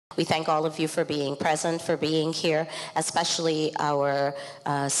We thank all of you for being present, for being here, especially our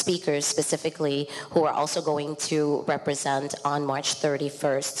speakers specifically, who are also going to represent on March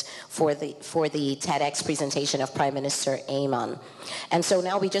 31st for the TEDx presentation of Prime Minister Eman. And so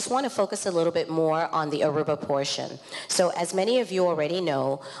now we just want to focus a little bit more on the Aruba portion. So as many of you already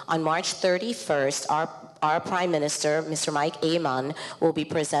know, on March 31st, our Prime Minister, Mr. Mike Eman, will be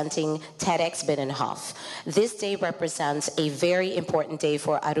presenting TEDx Binnehof. This day represents a very important day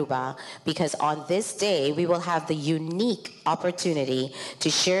for Aruba because on this day, we will have the unique opportunity to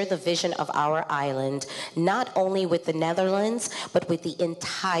share the vision of our island, not only with the Netherlands, but with the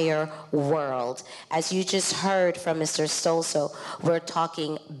entire world. As you just heard from Mr. Stolzo, we're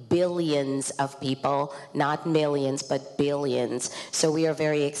talking billions of people, not millions, but billions. So we are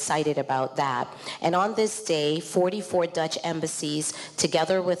very excited about that. And on this day, 44 Dutch embassies,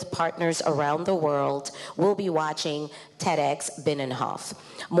 together with partners around the world, will be watching TEDx Binnehof.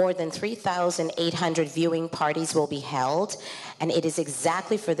 More than 3,800 viewing parties will be held, and it is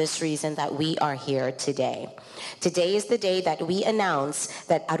exactly for this reason that we are here today. Today is the day that we announce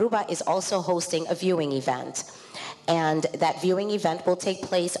that Aruba is also hosting a viewing event, and that viewing event will take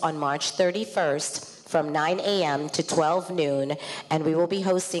place on March 31st from 9 a.m. to 12 noon, and we will be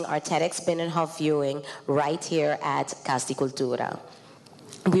hosting our TEDx Binnehof viewing right here at Cas di Cultura.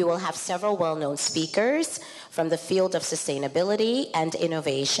 We will have several well-known speakers from the field of sustainability and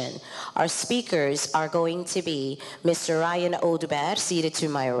innovation. Our speakers are going to be Mr. Ryan Oduber, seated to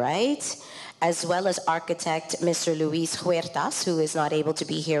my right, as well as architect Mr. Luis Huertas, who is not able to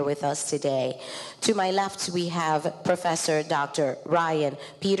be here with us today. To my left, we have Professor Dr. Ryan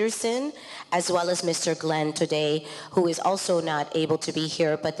Peterson, as well as Mr. Glenn today, who is also not able to be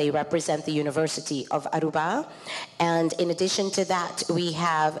here, but they represent the University of Aruba. And in addition to that, we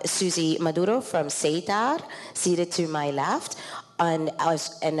have Susie Maduro from CETAR, seated to my left. And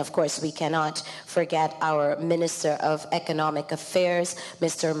of course, we cannot forget our Minister of Economic Affairs,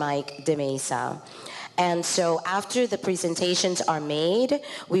 Mr. Mike de Mesa. And so after the presentations are made,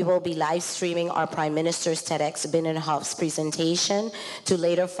 we will be live streaming our Prime Minister's TEDx Binnehoff's presentation to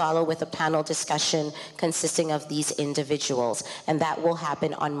later follow with a panel discussion consisting of these individuals. And that will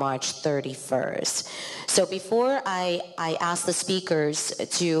happen on March 31st. So before I ask the speakers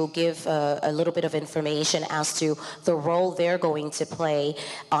to give a little bit of information as to the role they're going to play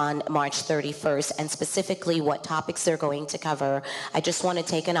on March 31st and specifically what topics they're going to cover, I just want to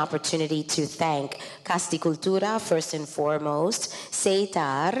take an opportunity to thank Cas di Cultura, first and foremost,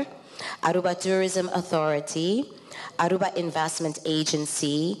 CETAR, Aruba Tourism Authority, Aruba Investment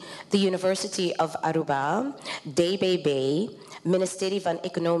Agency, the University of Aruba, DBB, Ministerie van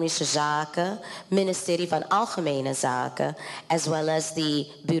Economische Zaken, Ministerie van Algemene Zaken, as well as the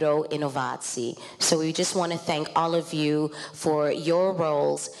Bureau Innovatie. So we just want to thank all of you for your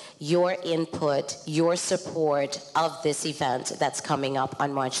roles, your input, your support of this event that's coming up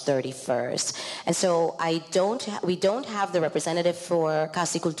on March 31st. And so we don't have the representative for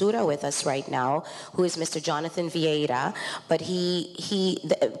Cas di Cultura with us right now, who is Mr. Jonathan Vieira, but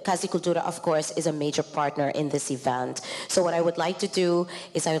Cas di Cultura, of course, is a major partner in this event. So what I would like to do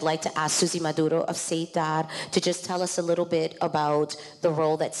is I would like to ask Susie Maduro of CETAR to just tell us a little bit about the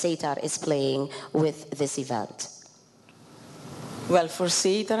role that CETAR is playing with this event. Well, for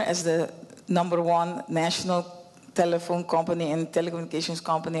CETAR, as the #1 national telephone company and telecommunications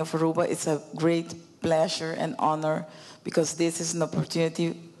company of Aruba, it's a great pleasure and honor because this is an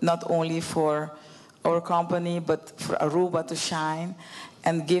opportunity not only for our company, but for Aruba to shine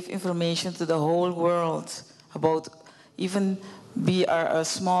and give information to the whole world about even we are a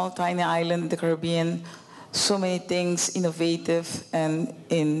small, tiny island in the Caribbean, so many things innovative and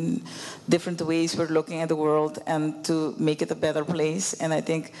in different ways we're looking at the world and to make it a better place. And I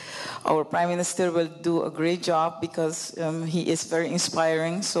think our Prime Minister will do a great job because he is very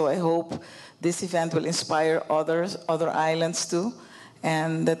inspiring. So I hope this event will inspire other islands too,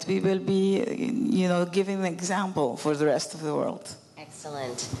 and that we will be, giving an example for the rest of the world.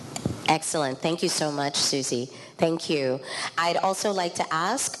 Excellent. Excellent. Thank you so much, Susie. Thank you. I'd also like to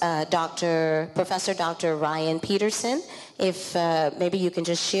ask Professor Dr. Ryan Peterson if maybe you can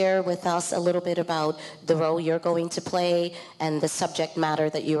just share with us a little bit about the role you're going to play and the subject matter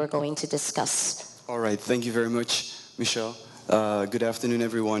that you are going to discuss. All right. Thank you very much, Michelle. Good afternoon,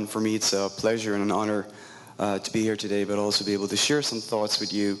 everyone. For me, it's a pleasure and an honor to be here today, but also be able to share some thoughts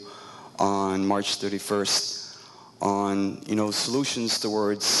with you on March 31st on, solutions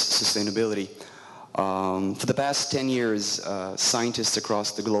towards sustainability. For the past 10 years, scientists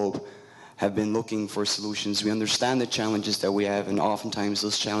across the globe have been looking for solutions. We understand the challenges that we have, and oftentimes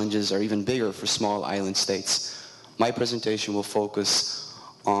those challenges are even bigger for small island states. My presentation will focus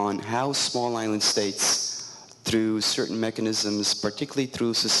on how small island states, through certain mechanisms, particularly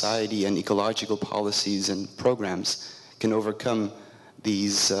through society and ecological policies and programs, can overcome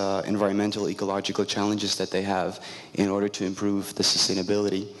these environmental ecological challenges that they have in order to improve the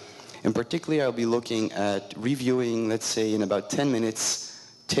sustainability. And particularly, I'll be looking at reviewing, let's say, in about 10 minutes,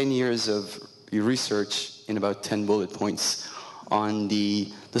 10 years of research in about 10 bullet points on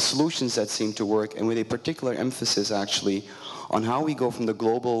the solutions that seem to work, and with a particular emphasis, actually, on how we go from the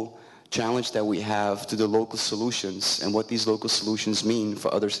global challenge that we have to the local solutions and what these local solutions mean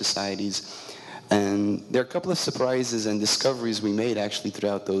for other societies. And there are a couple of surprises and discoveries we made, actually,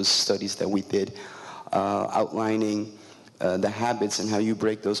 throughout those studies that we did, outlining the habits and how you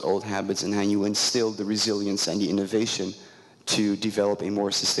break those old habits and how you instill the resilience and the innovation to develop a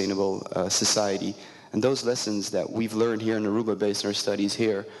more sustainable society. And those lessons that we've learned here in Aruba based on our studies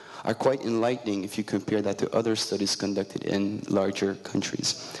here are quite enlightening if you compare that to other studies conducted in larger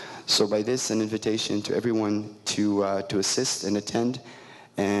countries. So by this, an invitation to everyone to assist and attend,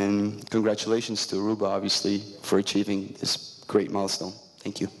 and congratulations to Aruba, obviously, for achieving this great milestone.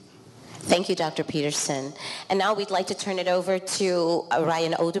 Thank you. Thank you, Dr. Peterson. And now we'd like to turn it over to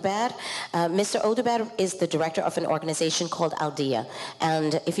Ryan Odeberg. Mr. Odeberg is the director of an organization called Aldea.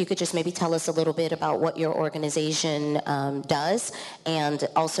 And if you could just maybe tell us a little bit about what your organization does, and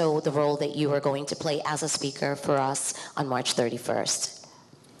also the role that you are going to play as a speaker for us on March 31st.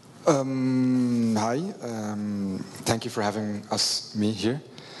 Hi, thank you for having me here.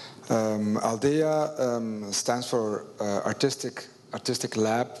 Aldea stands for Artistic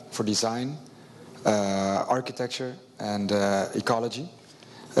Lab for Design, Architecture, and Ecology.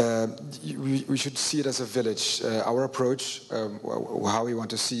 We should see it as a village. Our approach, how we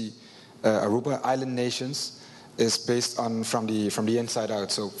want to see Aruba, island nations, is based on from the inside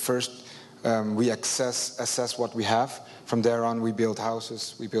out. So first, we assess what we have. From there on, we build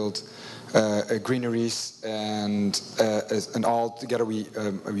houses, we build greeneries, and all together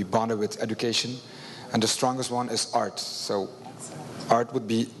we bond it with education. And the strongest one is art. So art would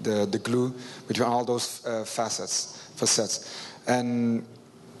be the glue between all those facets. And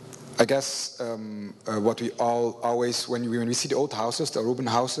I guess what we all always, when we see the old houses, the Aruban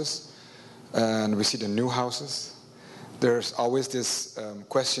houses, and we see the new houses, there's always this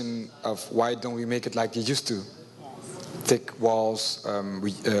question of why don't we make it like they used to? Thick walls,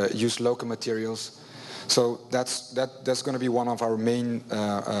 we use local materials. So that's going to be one of our main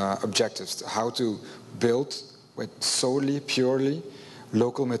objectives, how to build with solely, purely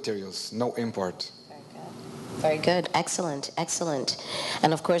local materials, no import. Very good. Excellent. Excellent.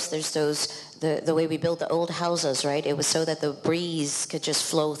 And of course, there's the way we built the old houses, right? It was so that the breeze could just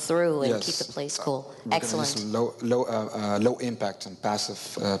flow through and keep the place cool. Excellent. Low impact and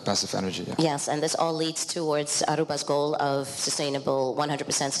passive energy. Yeah. Yes, and this all leads towards Aruba's goal of 100%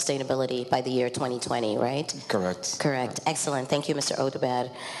 sustainability by the year 2020, right? Correct. Correct. Excellent. Thank you, Mr.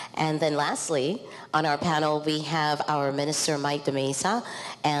 Odeberg. And then lastly, on our panel, we have our Minister, Mike de Mesa.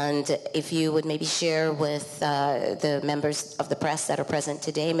 And if you would maybe share with the members of the press that are present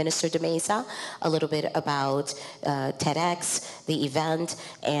today, Minister de Mesa, a little bit about TEDx, the event,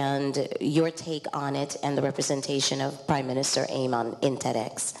 and your take on it and the representation of Prime Minister Eman in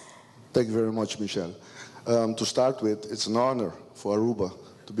TEDx. Thank you very much, Michelle. To start with, it's an honor for Aruba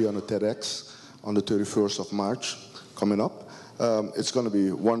to be on the TEDx on the 31st of March coming up. It's going to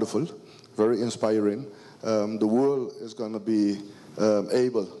be wonderful, very inspiring. The world is going to be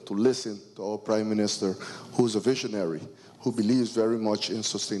able to listen to our Prime Minister, who's a visionary, who believes very much in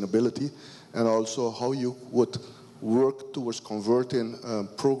sustainability, and also how you would work towards converting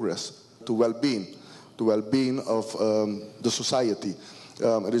progress to well-being of the society.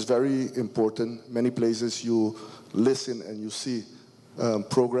 It is very important. Many places you listen and you see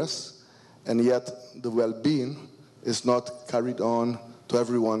progress, and yet the well-being is not carried on to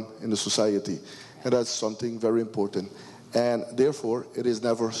everyone in the society. And that's something very important. And therefore, it is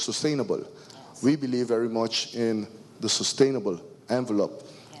never sustainable. We believe very much in the sustainable envelope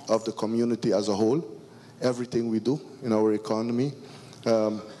of the community as a whole. Everything we do in our economy,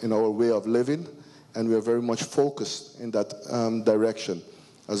 in our way of living, and we are very much focused in that direction.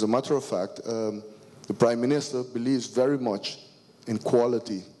 As a matter of fact, the Prime Minister believes very much in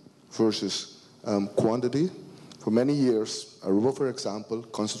quality versus quantity. For many years, Aruba, for example,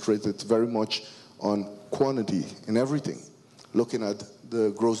 concentrated very much on quantity in everything, looking at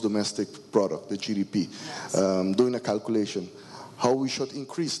the gross domestic product, the GDP, doing a calculation, how we should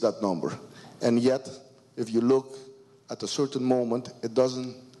increase that number. And yet, if you look at a certain moment, it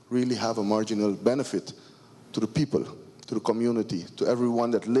doesn't really have a marginal benefit to the people, to the community, to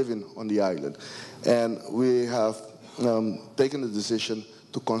everyone that living on the island. And we have taken the decision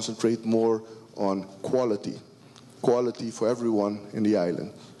to concentrate more on quality for everyone in the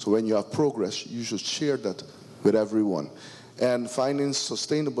island. So when you have progress, you should share that with everyone. And finding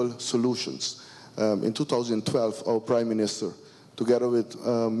sustainable solutions. In 2012, our Prime Minister, together with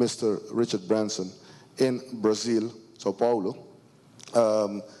Mr. Richard Branson in Brazil, Sao Paulo,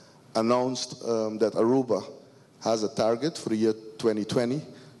 announced that Aruba has a target for the year 2020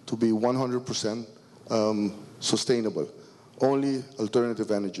 to be 100% sustainable. Only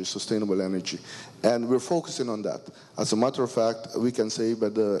alternative energy, sustainable energy. And we're focusing on that. As a matter of fact, we can say by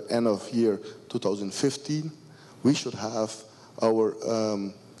the end of year 2015, we should have our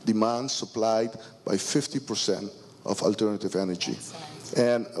demand supplied by 50% of alternative energy.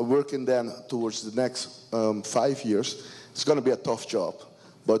 And working then towards the next 5 years, it's going to be a tough job.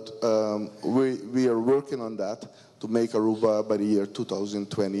 But we are working on that to make Aruba by the year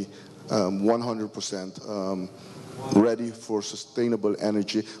 2020 100% ready for sustainable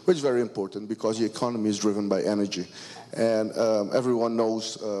energy, which is very important because the economy is driven by energy. And everyone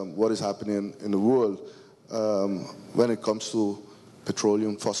knows what is happening in the world when it comes to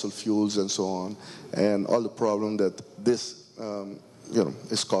petroleum, fossil fuels, and so on, and all the problem that this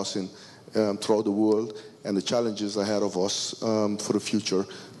is causing throughout the world, and the challenges ahead of us for the future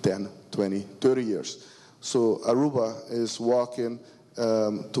 10, 20, 30 years. So Aruba is walking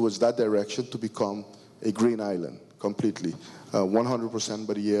towards that direction to become a green island completely, 100%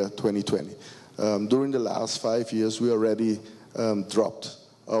 by the year 2020. During the last 5 years, we already dropped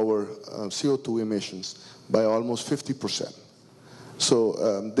our CO2 emissions by almost 50%.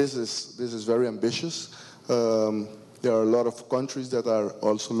 So this is very ambitious. There are a lot of countries that are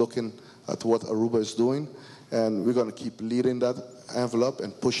also looking at what Aruba is doing, and we're going to keep leading that envelope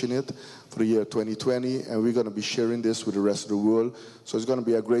and pushing it for the year 2020, and we're going to be sharing this with the rest of the world. So it's going to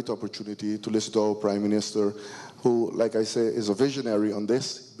be a great opportunity to listen to our Prime Minister, who, like I say, is a visionary on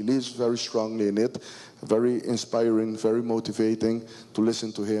this, believes very strongly in it, very inspiring, very motivating to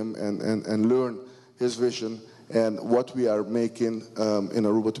listen to him and learn his vision and what we are making in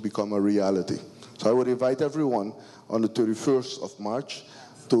Aruba to become a reality. So I would invite everyone on the 31st of March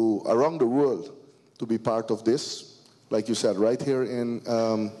to around the world to be part of this. Like you said, right here in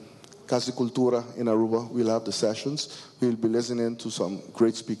Cas di Cultura in Aruba, we'll have the sessions. We'll be listening to some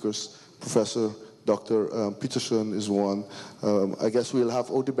great speakers. Professor Dr. Peterson is one. I guess we'll have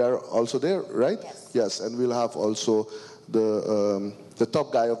Odebear also there, right? Yes. Yes, and we'll have also the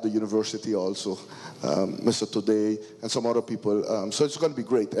top guy of the university also, Mr. Today, and some other people. So it's going to be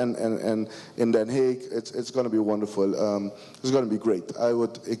great. And in Den Haag, it's going to be wonderful. It's going to be great. I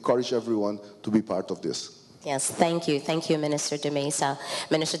would encourage everyone to be part of this. Yes, thank you. Thank you, Minister de Mesa.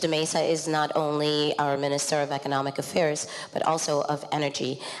 Minister de Mesa is not only our Minister of Economic Affairs, but also of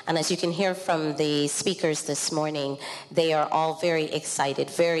Energy. And as you can hear from the speakers this morning, they are all very excited,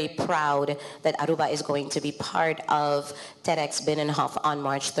 very proud that Aruba is going to be part of TEDx Binnehof on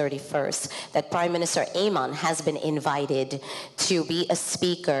March 31st, that Prime Minister Eman has been invited to be a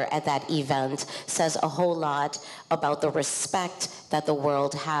speaker at that event, says a whole lot about the respect that the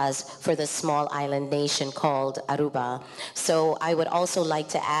world has for the small island nation called Aruba. So I would also like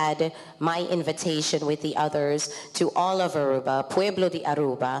to add my invitation with the others to all of Aruba, Pueblo di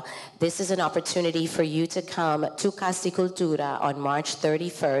Aruba. This is an opportunity for you to come to Cas di Cultura on March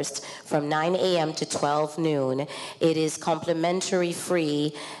 31st from 9 a.m. to 12 noon. It is complimentary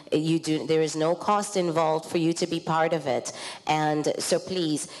free. There is no cost involved for you to be part of it. And so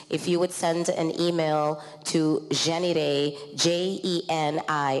please, if you would send an email to Genire,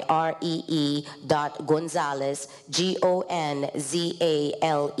 Geniree.Gonzalez, Gonzalez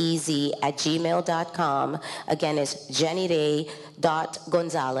 @gmail.com. Again, it's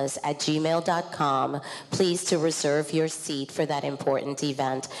Genire.Gonzalez@gmail.com. Please to reserve your seat for that important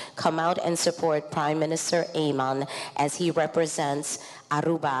event. Come out and support Prime Minister Eman as he represents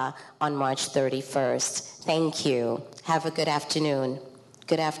Aruba on March 31st. Thank you. Have a good afternoon.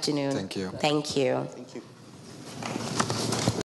 Good afternoon. Thank you. Thank you. Thank you.